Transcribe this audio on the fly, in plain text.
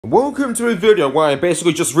Welcome to a video where I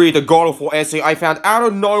basically just read a God of War essay I found out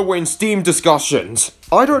of nowhere in Steam discussions.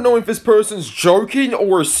 I don't know if this person's joking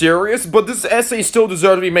or serious, but this essay still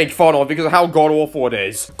deserves to be made fun of because of how God awful it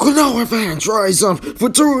is. Now fans, rise up. For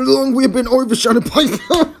too long we've been overshadowed by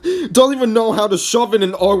Don't even know how to shove in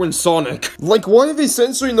an O in Sonic. Like, why are they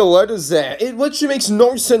censoring the letters there? It literally makes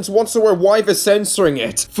no sense whatsoever why they're censoring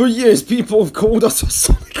it. For years, people have called us a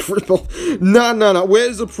Sonic ripoff. Nah,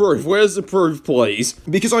 where's the proof? Where's the proof, please?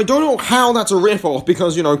 Because I don't know how that's a ripoff,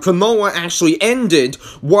 because, you know, Konoha actually ended,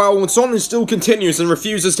 while Sonic still continues and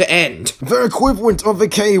refuses to end. The equivalent of the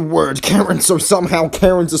K-word, Karen, so somehow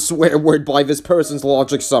Karen's a swear word by this person's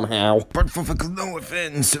logic somehow. But for the Konoha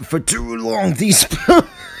fans, for too long these...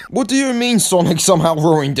 What do you mean Sonic somehow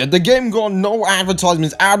ruined it? The game got no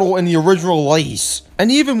advertisements at all in the original release.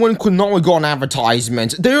 And even when Konoha got an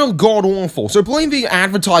advertisement, they're god-awful, so blame the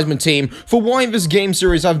advertisement team for why this game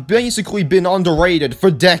series have basically been underrated for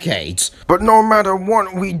decades. But no matter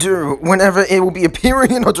what we do, whenever it will be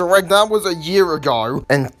appearing in a direct, that was a year ago,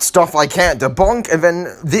 and stuff I can't debunk, and then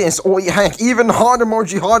this, or heck, even heart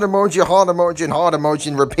emoji, heart emoji, heart emoji, and heart emoji,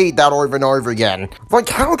 and repeat that over and over again. Like,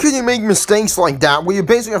 how can you make mistakes like that, where you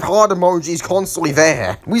basically have heart emojis constantly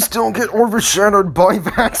there? We still get overshadowed by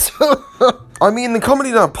that. I mean, the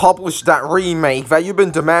company that published that remake that you've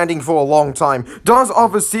been demanding for a long time does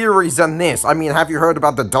other series than this. I mean, have you heard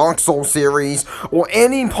about the Dark Souls series? Or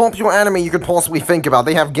any popular anime you could possibly think about?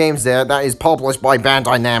 They have games there that is published by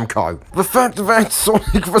Bandai Namco. The fact that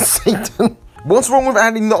Sonic for Satan... What's wrong with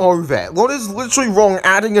adding the O there? What is literally wrong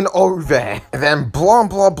adding an O there? And then blah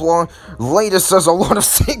blah blah later says a lot of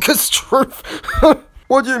Sega's truth.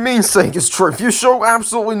 What do you mean Sega's truth? You show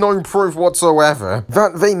absolutely no proof whatsoever.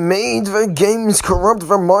 That they made the games corrupt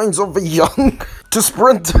the minds of the young to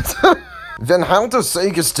spread Then how does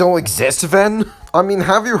Sega still exist then? I mean,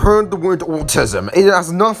 have you heard the word autism? It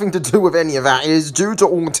has nothing to do with any of that. It is due to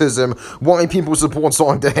autism why people support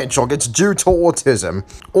Sonic the Hedgehog. It's due to autism.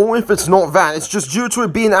 Or if it's not that, it's just due to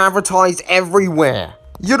it being advertised everywhere.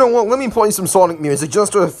 You know what, let me play some Sonic music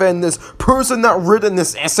just to offend this person that written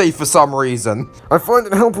this essay for some reason. I find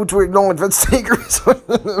it helpful to acknowledge that Sega is...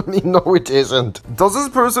 I mean, no it isn't. Does this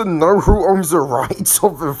person know who owns the rights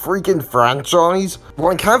of the freaking franchise?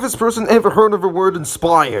 Like, have this person ever heard of the word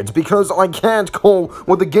inspired? Because I can't call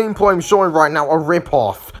what the gameplay I'm showing right now a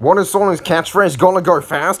ripoff. What is Sonic's catchphrase, gonna go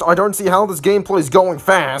fast? I don't see how this gameplay is going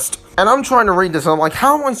fast. And I'm trying to read this and I'm like,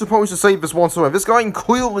 how am I supposed to save this whatsoever? This guy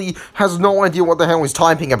clearly has no idea what the hell he's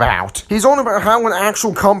typing about. He's on about how an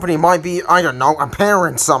actual company might be, I don't know, a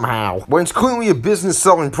parent somehow, when it's clearly a business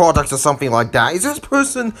selling products or something like that. Is this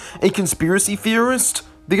person a conspiracy theorist?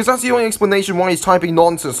 Because that's the only explanation why he's typing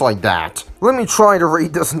nonsense like that. Let me try to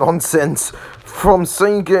read this nonsense. From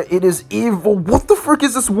Sega, it is evil. What the frick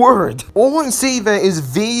is this word? All I see there is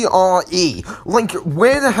V-R-E. Like,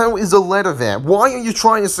 where the hell is the letter there? Why are you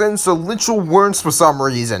trying to censor literal words for some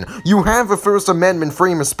reason? You have a First Amendment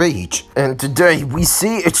freedom of speech. And today, we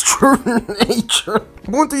see its true nature.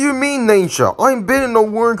 What do you mean, nature? I've been in a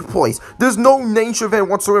workplace. There's no nature there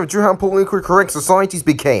whatsoever due to how politically correct societies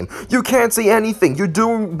became. You can't see anything. You're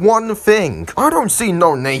doing one thing. I don't see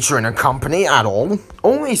no nature in a company at all.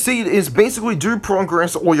 All I see is basically do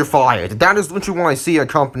progress or you're fired. That is literally what I see a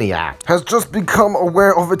company at. Has just become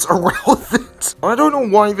aware of its irrelevance. I don't know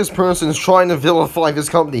why this person is trying to vilify this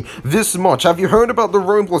company this much. Have you heard about the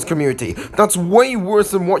Roblox community? That's way worse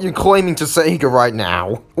than what you're claiming to Sega right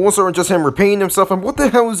now. Also, just him repeating himself, and what the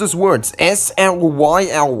hell is this word?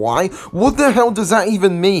 S-L-Y-L-Y? What the hell does that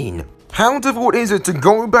even mean? How difficult is it to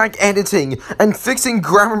go back editing and fixing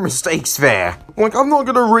grammar mistakes there? Like, I'm not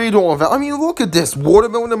gonna read all of that. I mean, look at this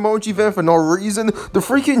watermelon emoji there for no reason. The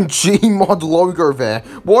freaking Gmod logo there.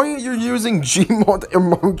 Why are you using Gmod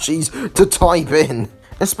emojis to type in?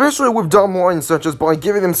 Especially with dumb lines such as by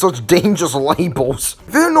giving them such dangerous labels.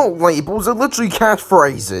 They're not labels, they're literally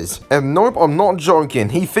catchphrases. And nope, I'm not joking.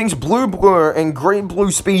 He thinks Blue Blur and Great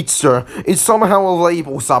Blue Speedster is somehow a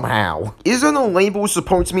label somehow. Isn't a label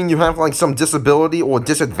supposed to mean you have like some disability or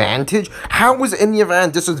disadvantage? How is any of that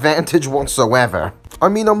a disadvantage whatsoever? I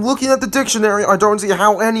mean, I'm looking at the dictionary, I don't see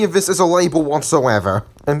how any of this is a label whatsoever.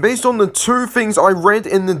 And based on the two things I read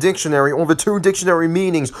in the dictionary, or the two dictionary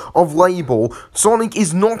meanings of label, Sonic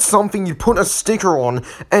is not something you put a sticker on,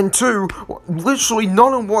 and two, literally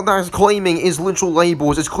none of what that is claiming is literal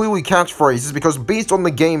labels, it's clearly catchphrases, because based on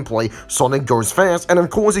the gameplay, Sonic goes fast, and of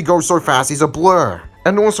course he goes so fast he's a blur.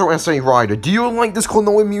 And also, essay writer, do you like this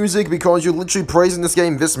Konoha music because you're literally praising this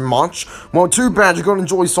game this much? Well, too bad you're gonna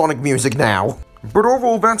enjoy Sonic music now. But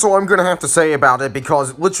overall, that's all I'm gonna have to say about it,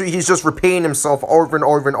 because literally he's just repeating himself over and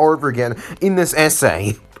over and over again in this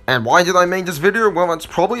essay. And why did I make this video? Well, it's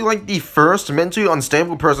probably like the first mentally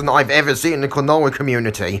unstable person I've ever seen in the Klonoa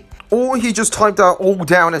community. Or he just typed that all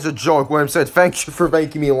down as a joke where he said, "Thank you for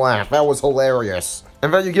making me laugh, that was hilarious.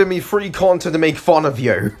 And then you give me free content to make fun of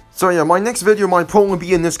you." So yeah, my next video might probably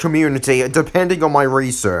be in this community, depending on my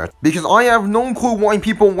research. Because I have no clue why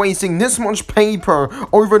people are wasting this much paper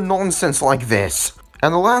over nonsense like this.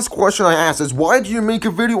 And the last question I ask is, why do you make a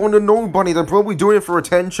video on the nobody? They're probably doing it for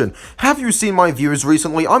attention. Have you seen my views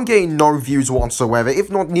recently? I'm getting no views whatsoever, if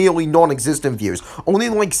not nearly non-existent views. Only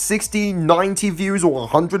like 60, 90 views or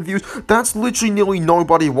 100 views. That's literally nearly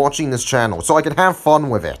nobody watching this channel, so I can have fun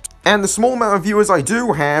with it. And the small amount of viewers I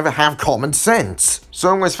do have common sense.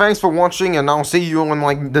 So anyways, thanks for watching, and I'll see you in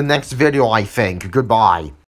like the next video, I think. Goodbye.